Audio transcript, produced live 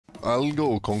I'll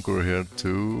go Conqueror here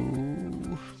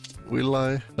too. Will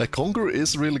I? Like, Conqueror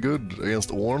is really good against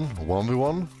Ornn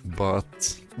 1v1,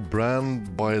 but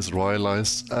Brand buys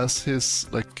Rylai's as his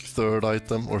like third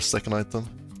item or second item.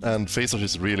 And Phase Rush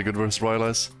is really good versus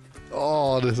Rylai's.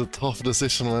 Oh, this is a tough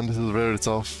decision, man. This is very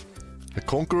tough. The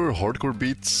Conqueror hardcore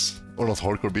beats, or not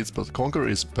hardcore beats, but Conqueror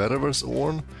is better versus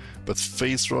Ornn, but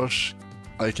Phase Rush,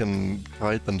 I can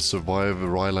fight and survive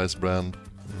Rylai's Brand.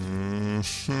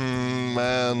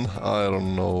 Man, I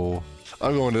don't know.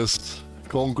 I'm going this.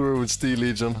 Conqueror with Steel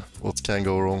Legion. What can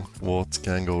go wrong? What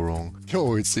can go wrong?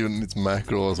 Yo, it's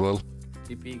macro as well.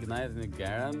 TP Ignite in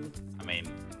Garen? I mean,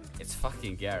 it's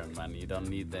fucking Garen, man. You don't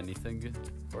need anything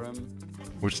for him.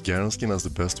 Which Garen skin has the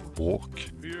best walk?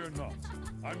 Fear not.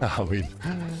 I mean,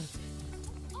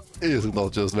 is it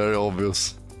not just very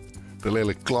obvious? The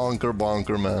little clunker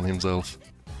bonker man himself.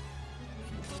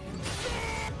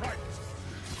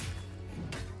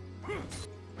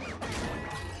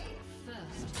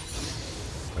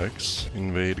 X,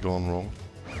 invade gone wrong.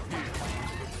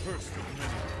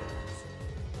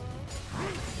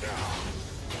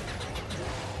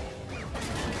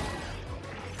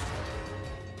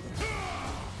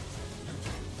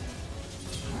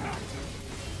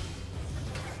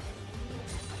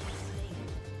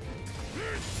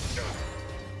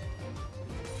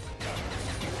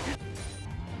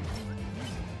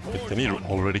 Can he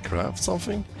already craft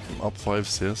something? I'm up 5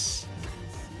 CS.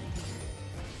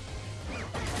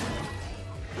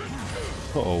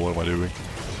 Oh, what am I doing?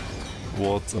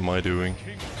 What am I doing?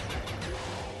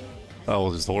 That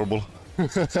was just horrible.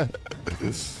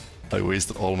 I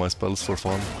wasted all my spells for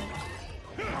fun.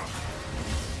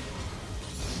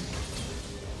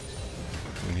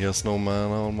 And he has no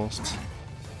mana almost.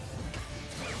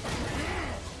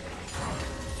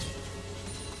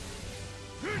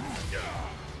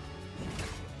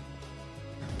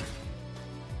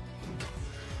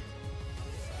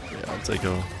 Yeah, I'll take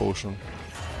a potion.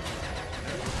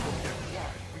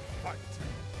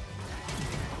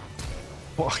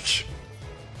 Fuck.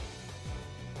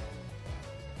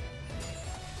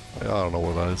 I don't know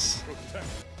what that is.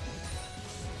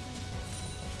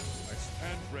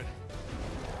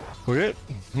 Okay,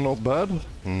 not bad.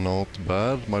 Not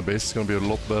bad. My base is gonna be a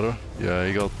lot better. Yeah,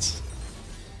 he got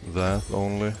that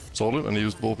only. Solid, and he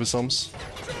used both his sums.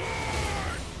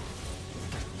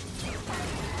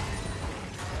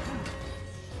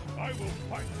 I will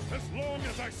fight as long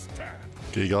as I stand.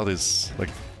 Okay, he got his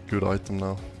like good item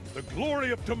now. The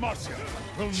glory of Demacia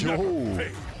will Yo! never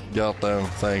fade. Goddamn,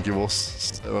 thank you boss.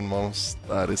 7 months.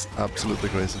 That is absolutely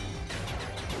crazy.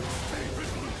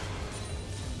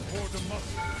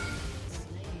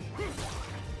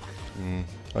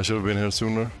 I should have been here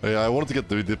sooner. Yeah, I wanted to get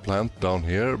the plant down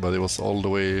here, but it was all the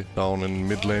way down in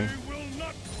mid lane.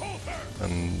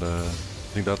 And I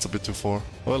think that's a bit too far.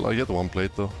 Well, I get one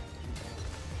plate though.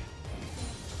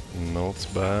 Not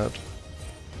bad.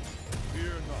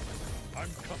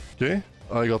 Okay,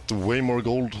 I got way more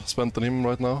gold spent than him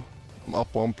right now. I'm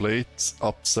up 1 plate,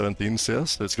 up 17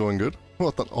 CS, it's going good.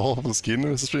 What an awful skin,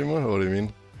 Mr. Streamer, what do you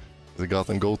mean? He got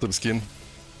an goated skin.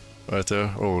 Right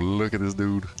there. Oh, look at this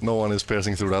dude. No one is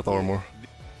piercing through that armor.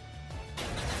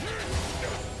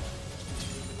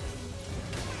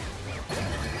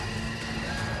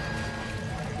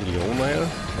 Leona here?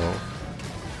 No.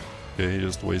 Okay, he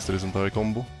just wasted his entire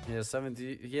combo. He has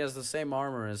 70. He has the same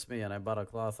armor as me, and I bought a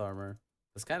cloth armor.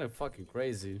 It's kind of fucking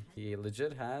crazy. He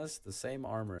legit has the same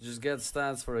armor. Just get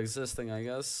stats for existing, I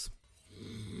guess.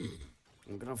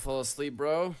 I'm gonna fall asleep,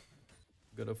 bro. I'm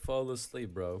gonna fall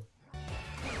asleep, bro.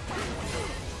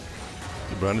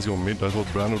 The Brand is going mid. I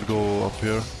thought Brand would go up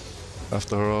here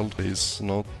after Herald. He's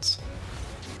not.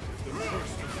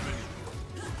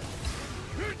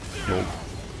 Nope.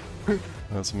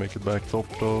 Let's make it back top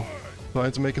though.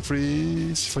 Trying to make a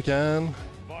freeze if I can.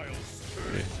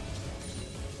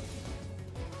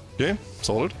 Okay,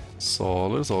 solid.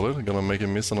 Solid, solid. Gonna make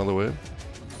him miss another wave.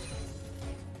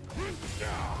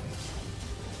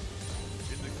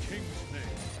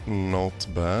 Not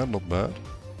bad, not bad.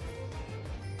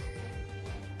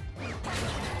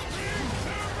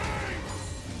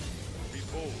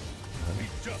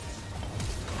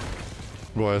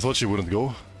 Bro, I thought she wouldn't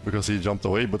go, because he jumped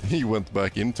away, but he went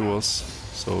back into us.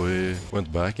 So he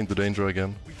went back into danger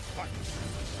again.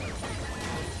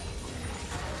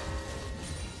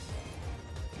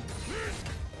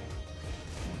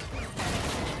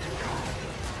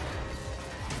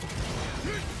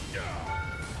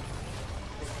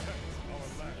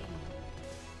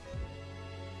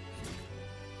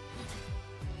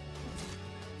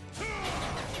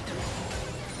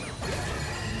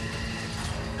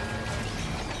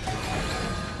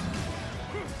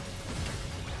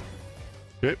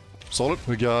 Okay, solid.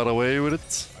 We got away with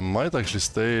it. Might actually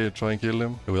stay, try and kill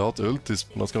him. Without ult, he's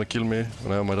not gonna kill me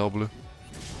when I have my W.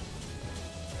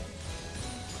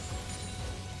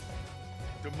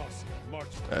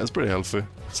 Yeah, it's pretty healthy,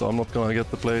 so I'm not gonna get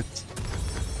the plate.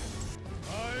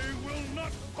 I will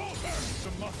not falter,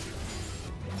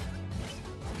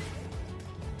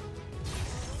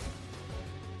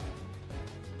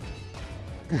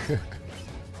 Demacia.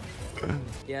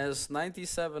 He has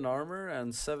 97 armor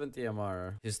and 70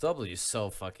 MR. His W is so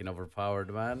fucking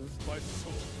overpowered, man. My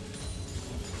soul.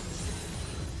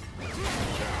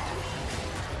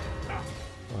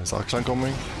 Nice action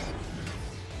coming.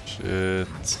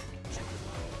 Shit.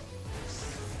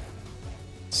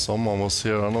 Someone was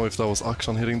here. I don't know if that was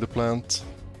Akshan hitting the plant.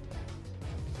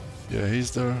 Yeah,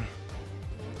 he's there.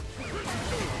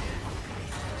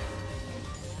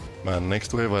 Man,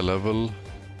 next wave I level.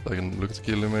 I can look to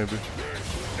kill him maybe.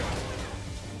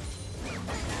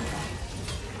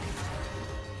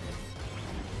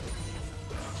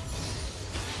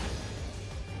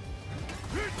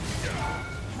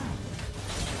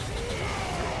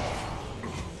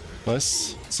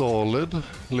 Nice. Solid.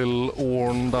 Little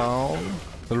Ornn down.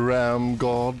 The Ram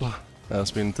God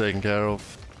has been taken care of.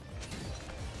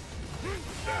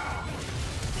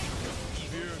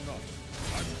 Fear not.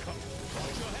 I'm coming.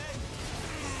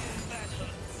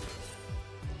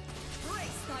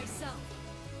 Brace thyself.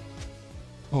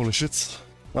 Holy shit.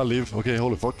 I'll leave. Okay,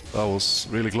 holy fuck. That was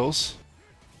really close.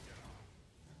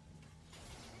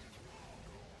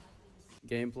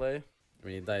 Gameplay. I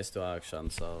mean, he dies to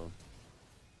Akshan, so...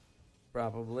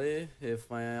 Probably, if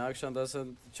my Akshan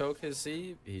doesn't choke his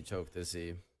E, he choked his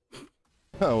E.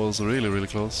 That was really, really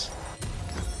close.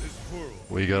 This world.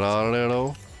 We got out of there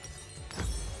though.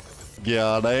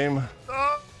 Got him.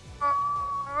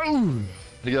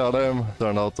 Got him.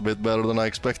 Turned out a bit better than I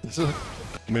expected. I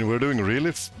mean, we're doing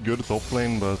really good top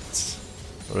lane, but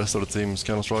the rest of the team's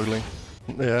kind of struggling.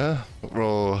 Yeah,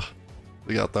 bro.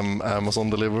 We got them Amazon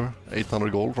deliver.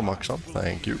 800 gold from Akshan.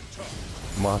 Thank you.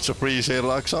 Much appreciated,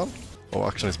 Akshan. Oh,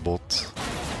 Akshan is bot.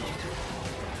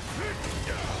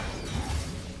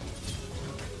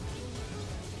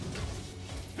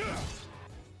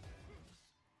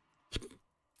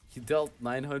 He dealt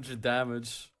 900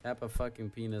 damage. Have a fucking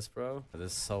penis, bro. That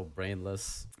is so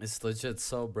brainless. It's legit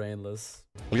so brainless.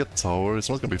 I'll get tower. It's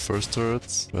not gonna be first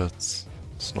turret, but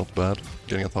it's not bad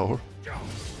getting a tower.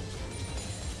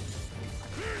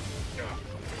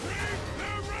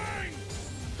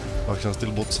 Akshan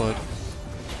still bot side.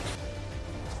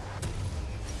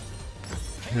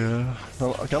 Yeah,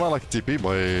 I kinda like TP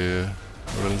by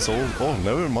Ornn Soul. Oh,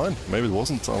 never mind. Maybe it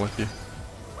wasn't unlucky.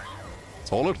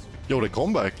 Solid. Yo, the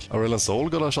comeback. Ornn Soul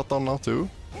got a shutdown now too.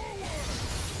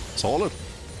 Solid.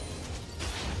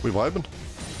 We vibing.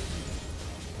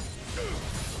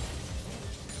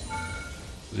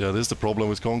 Yeah, this is the problem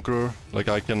with Conqueror. Like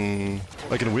I can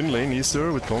win lane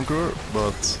easier with Conqueror,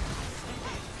 but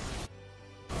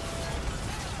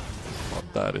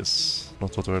that is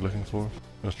not what we're looking for.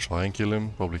 I'm gonna try and kill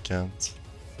him, probably can't.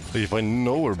 Like, if I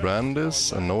know where Brand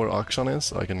is and know where Akshan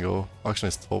is, I can go. Akshan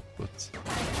is top, but...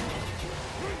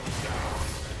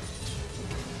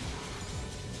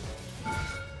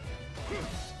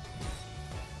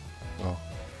 Oh.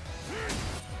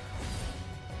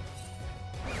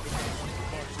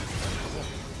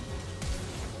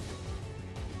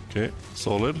 Okay,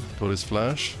 solid. Got his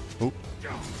flash. Oh,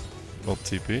 not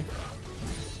TP.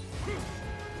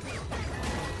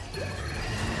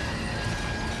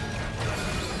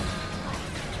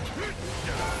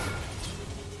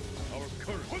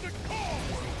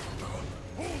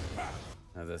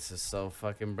 This is so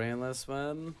fucking brainless,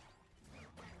 man.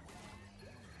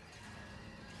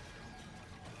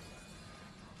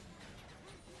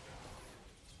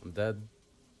 I'm dead.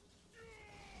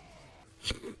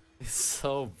 It's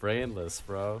so brainless,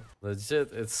 bro.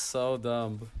 Legit, it's so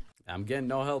dumb. I'm getting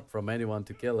no help from anyone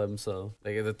to kill him, so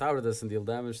like the tower doesn't deal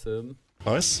damage to him.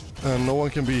 Nice. And no one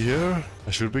can be here.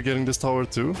 I should be getting this tower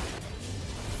too.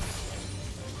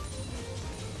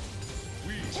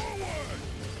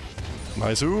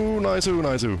 Nice-oo, nice-oo,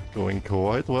 nice-oo. Going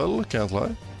quite well, can't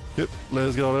lie. Yep,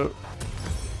 let's get out of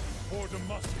there.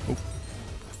 Oh.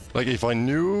 Like, if I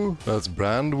knew that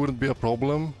Brand wouldn't be a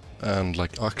problem, and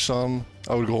like Akshan,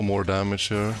 I would go more damage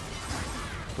here.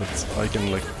 But I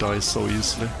can like die so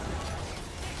easily.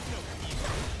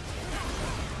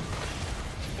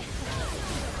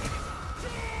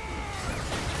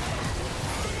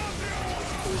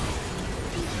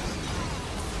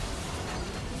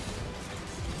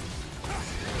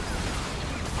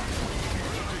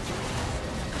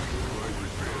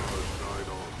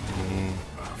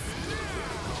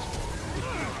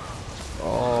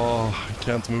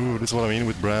 Can't move, this is what I mean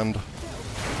with Brand.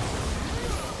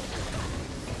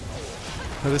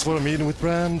 That is what I mean with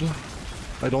Brand.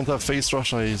 I don't have face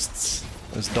rush, I just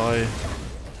die.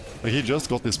 Like, he just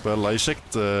got this spell. I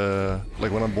checked,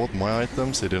 like when I bought my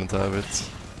items, he didn't have it.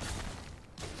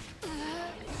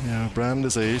 Yeah, Brand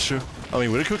is a issue. I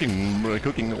mean, we're cooking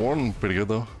Ornn pretty good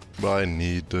though. But I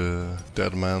need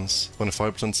Dead Man's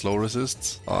 25% slow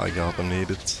resist. I gotta need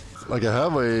it. Like, I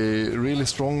have a really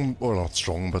strong, or not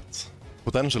strong, but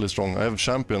potentially strong. I have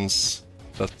champions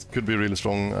that could be really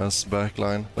strong as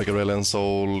backline. Like Aurelion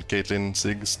Soul, Caitlyn,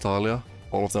 Ziggs, Talia.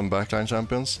 All of them backline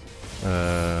champions.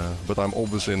 But I'm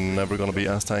obviously never gonna be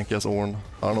as tanky as Ornn.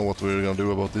 I don't know what we're gonna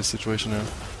do about this situation here.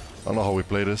 I don't know how we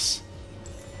play this.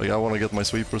 Like, I wanna get my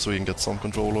sweeper so we can get some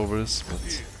control over this,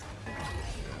 but...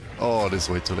 Oh, this is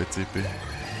way too late TP.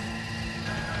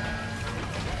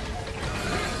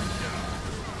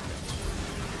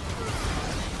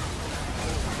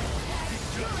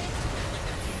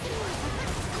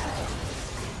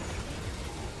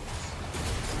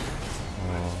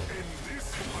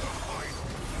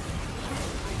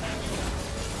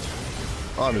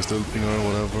 I'm just ulting her or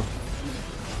whatever.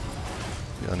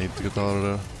 Yeah, I need to get out of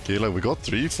there. Okay, like, we got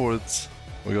 3 for it.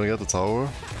 We're gonna get the tower.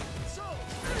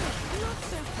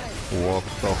 What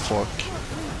the fuck?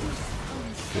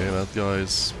 Okay, that guy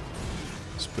is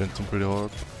sprinting pretty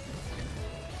hard.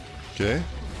 Okay.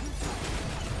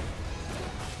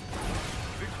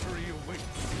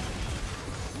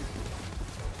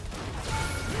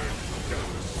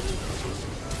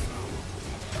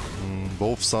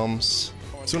 Both sums.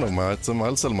 Soon have my item.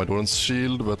 I'll sell my Doran's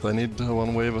shield, but I need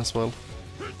one wave as well.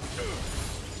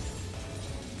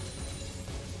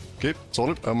 Okay,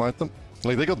 solid. I have my item.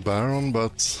 Like, they got Baron,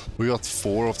 but we got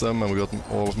 4 of them and we got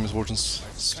all of Miss Fortune's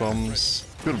sums.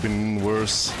 Could have been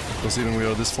worse, considering we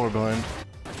are this far behind.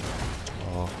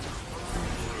 Oh.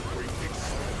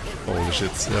 Holy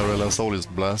shit. Yeah, Aurelion Soul is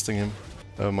blasting him.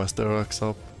 I have my Sterax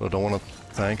up. I don't want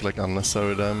to tank like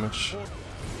unnecessary damage.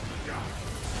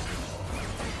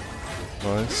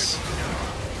 Nice.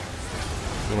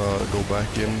 Gonna go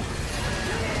back in.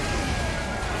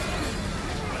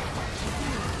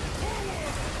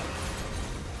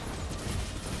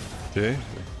 Okay,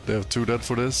 they have 2 dead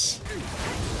for this.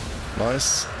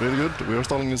 Nice, really good. We are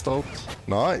stalling this out.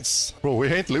 Nice! Bro, we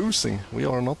ain't losing. We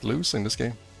are not losing this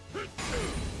game.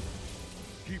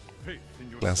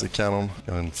 Classic cannon.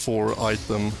 And 4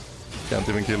 item. Can't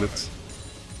even kill it.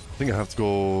 I think I have to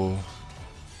go...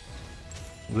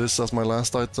 this as my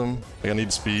last item. Like, I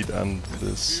need speed and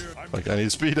this. Like, I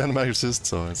need speed and mag resist,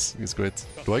 so it's great.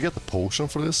 Do I get the potion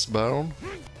for this Baron?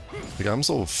 Like, I'm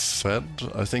so fed.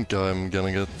 I think I'm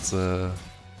gonna get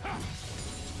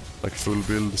like full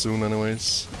build soon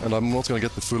anyways. And I'm not gonna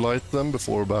get the full item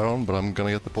before Baron, but I'm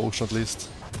gonna get the potion at least.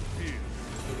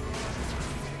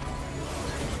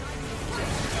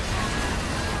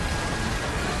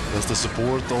 That's the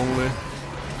support only.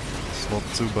 It's not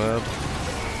too bad.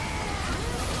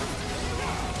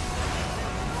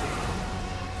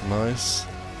 Nice.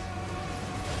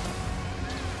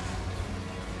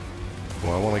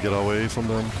 Well, I want to get away from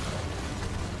them.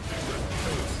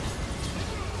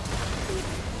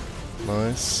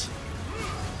 Nice.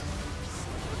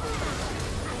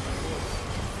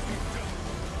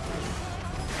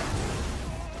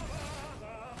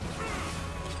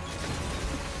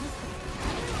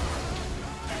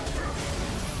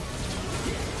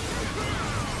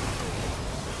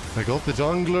 I got the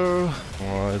jungler.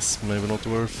 Oh, it's maybe not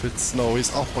worth it. No,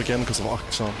 he's up again because of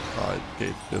action.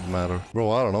 It didn't matter. Bro,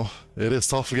 I don't know. It is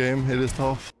tough game. It is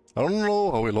tough. I don't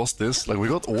know how we lost this. Like, we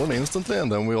got Ornn instantly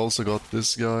and then we also got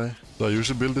this guy. Do I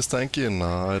usually build this tanky?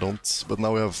 Nah, I don't. But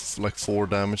now we have like 4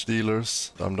 damage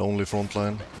dealers. I'm the only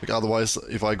frontline. Like, otherwise,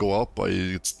 if I go up, I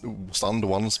get stunned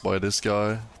once by this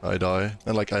guy. I die.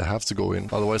 And like, I have to go in.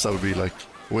 Otherwise, I would be like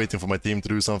waiting for my team to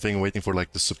do something, waiting for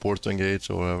like the support to engage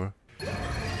or whatever.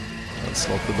 That's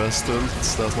not the best ult,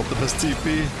 that's not the best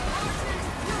TP.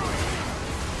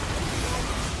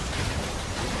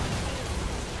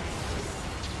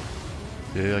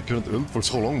 Yeah, I couldn't ult for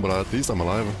so long, but at least I'm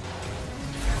alive.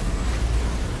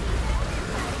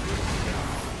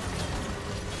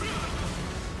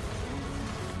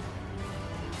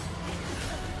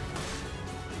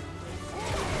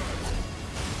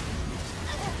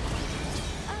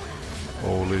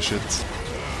 Holy shit.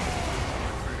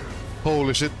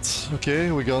 Holy shit.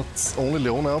 Okay, we got only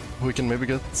Leona up. We can maybe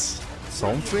get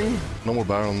something. No more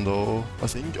Baron though, I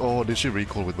think. Oh, did she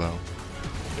recall with Baron?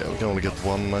 Yeah, we can only get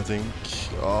 1, I think.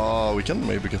 Ah, we can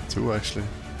maybe get 2 actually.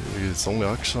 It's only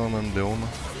Akshan and Leona.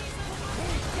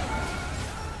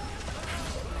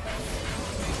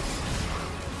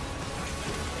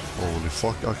 Holy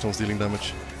fuck, Akshan's dealing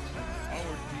damage.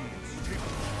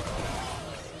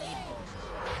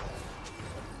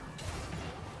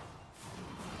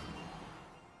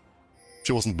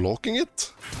 She wasn't blocking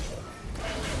it?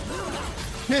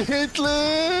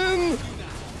 Caitlyn!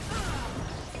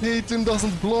 Caitlyn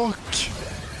doesn't block!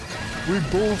 We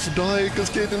both die because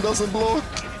Caitlyn doesn't block!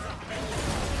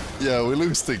 Yeah, we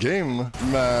lose the game.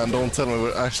 Man, don't tell me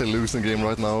we're actually losing the game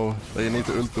right now. They need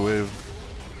to ult the wave.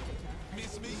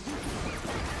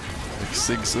 Like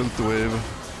Sig's ult the wave.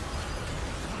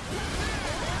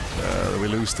 We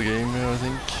lose the game here, I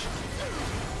think.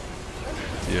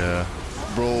 Yeah.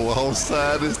 Bro, how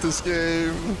sad is this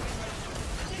game?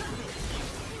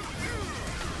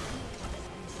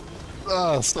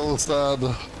 Ah, so sad.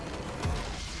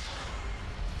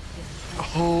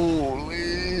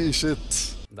 Holy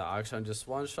shit. The Akshan just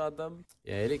one-shot them.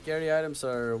 Yeah, any carry items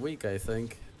are weak, I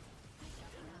think.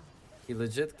 He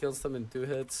legit kills them in 2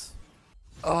 hits.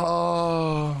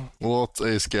 Ah, what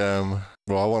a scam.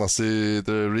 Bro, I wanna see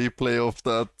the replay of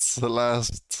that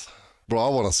last... Bro, I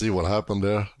wanna see what happened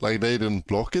there. Like, they didn't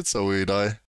block it, so we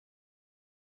die.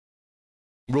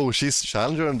 Bro, she's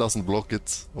challenger and doesn't block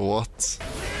it. What?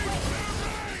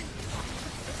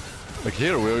 Like,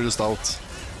 here we're just out.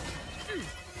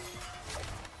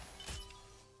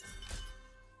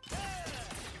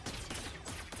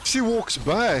 She walks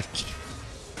back!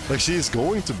 Like, she's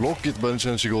going to block it, but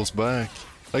then she goes back.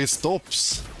 Like, it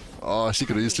stops. Ah, she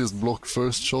could easily just block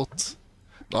first shot.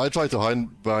 I try to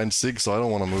hide behind Sig, so I don't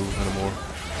want to move anymore.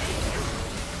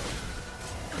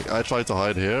 Like, I try to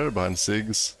hide here, behind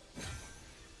Sig's.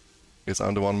 Guess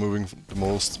I'm the one moving the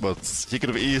most, but he could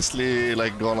have easily,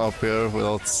 like, gone up here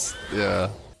without... Yeah.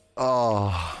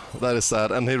 Ah, that is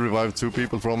sad. And he revived 2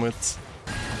 people from it.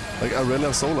 Like,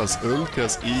 Aurelian Soul has ult, he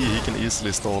has E, he can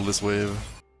easily stall this wave.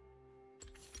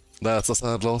 That's a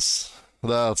sad loss.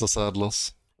 That's a sad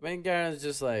loss. I mean, Garen's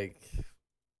just like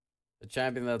a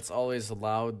champion that's always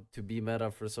allowed to be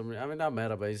meta for some reason. I mean, not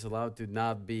meta, but he's allowed to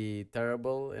not be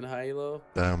terrible in high elo.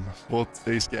 Damn, what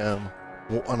a scam.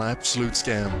 What an absolute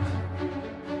scam.